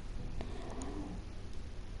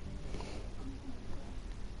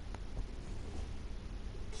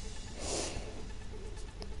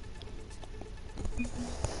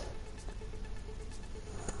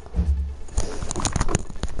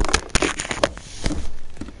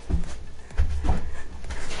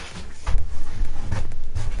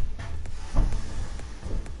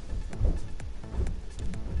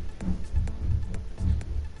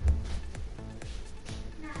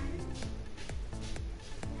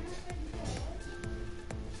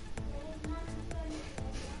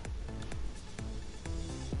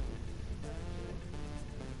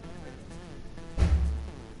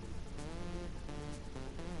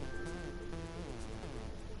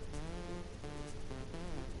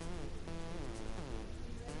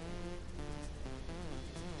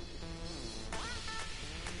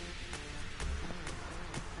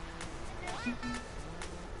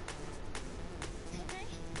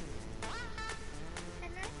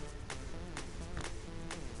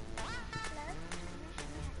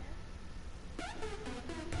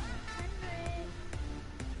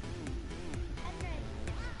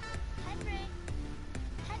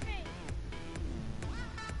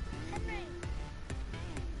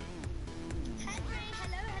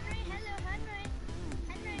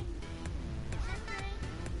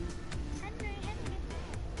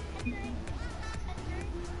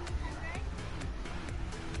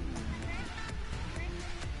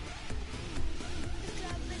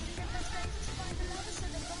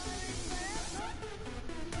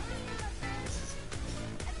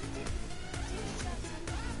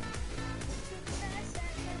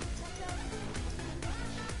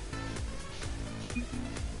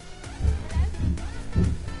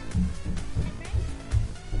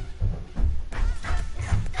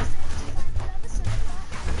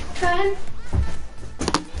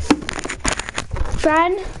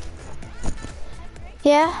 Fran?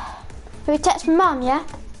 Yeah? Have you text my mum, yeah?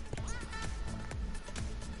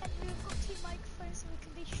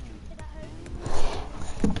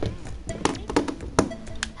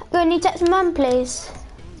 Go, can you text my mum, please?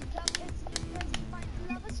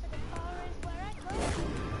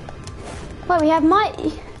 Well, we have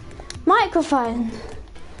microphone.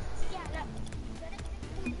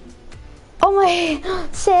 Oh my,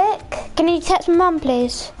 sick. Can you text my mum,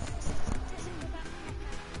 please?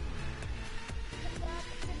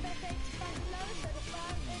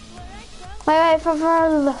 Wait, for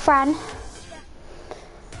Fran.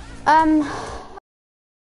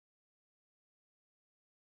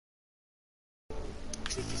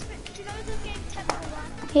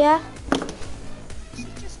 Yeah?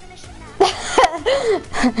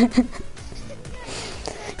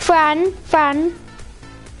 Fran,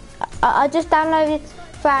 I just downloaded,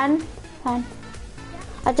 Fran. I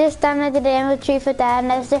just downloaded the inventory for there, and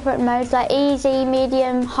there's different modes like easy,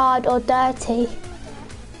 medium, hard or dirty.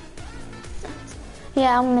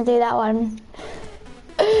 Yeah, I'm gonna do that one.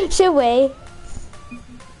 Should we?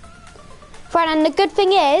 Fran, and the good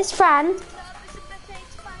thing is, Fran,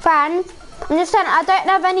 I'm just saying, I don't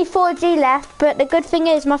have any 4G left, but the good thing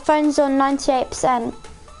is my phone's on 98%. And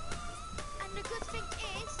the good thing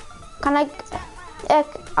is... Can I,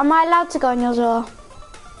 am I allowed to go on yours or? Yours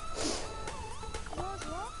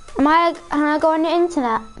what? Can I go on your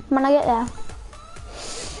internet when I get there? No,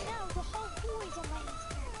 the whole hall is on my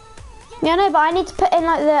internet. Yeah, no, but I need to put in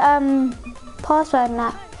like the password and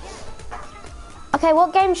that. Okay,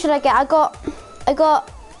 what game should I get? I got.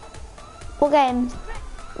 What game?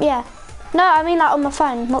 Yeah. No, I mean like on my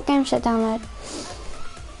phone. What game should I download? You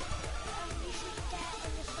should get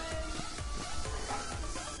on your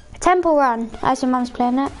phone. Temple Run, as your mum's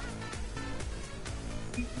playing it.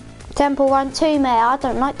 Temple Run 2, mate. I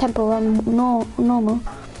don't like Temple Run normal.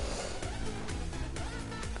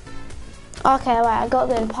 Okay, wait, I got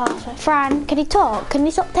the password. Fran, can you talk? Can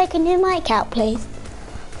you stop taking your mic out, please?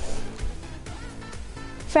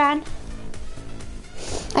 Fran,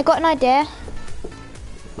 I got an idea.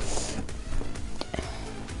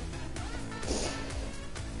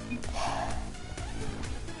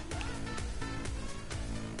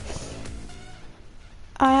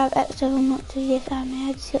 I have extra not to yes, add me.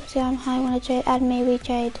 I just got to see I'm high when I trade. Add me, we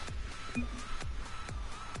trade.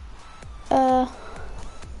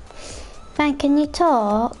 Man, can you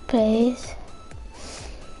talk, please?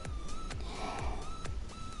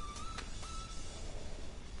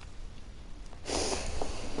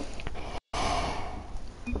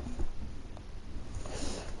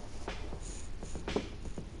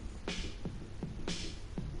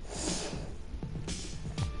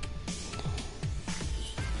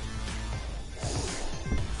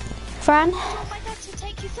 Fran? I want my dad to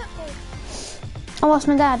take you football. Oh, what's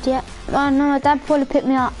my dad? Yeah. Oh no, my dad probably picked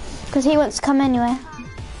me up because he wants to come anyway.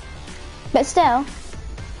 But still.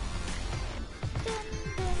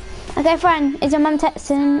 Okay, Fran, is your mum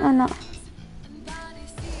texting or not?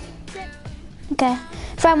 Okay.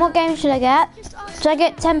 Fran, what game should I get? Should I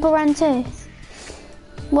get Temple Run 2?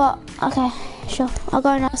 What? Okay, sure. I'll go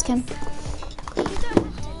and ask him.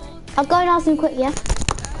 I'll go and ask him quick, yeah?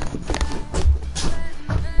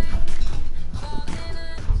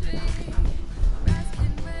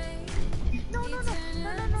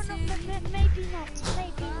 Maybe not.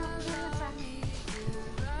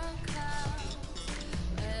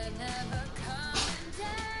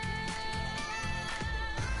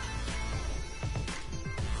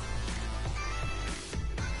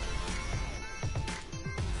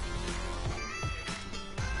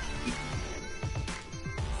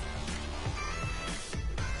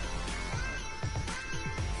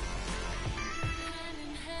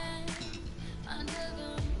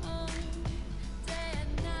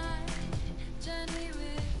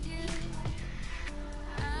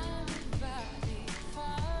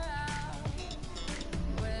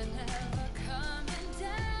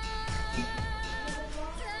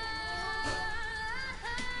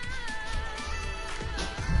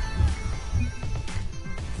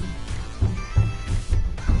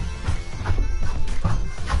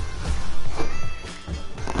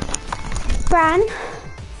 Fran,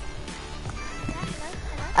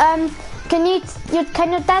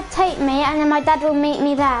 can your dad take me and then my dad will meet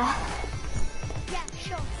me there? Yeah,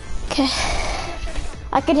 sure. Okay.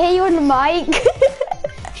 I can hear you on the mic.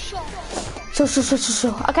 Sure.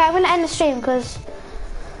 Sure. Okay, I'm gonna end the stream because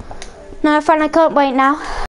no, Fran, I can't wait now.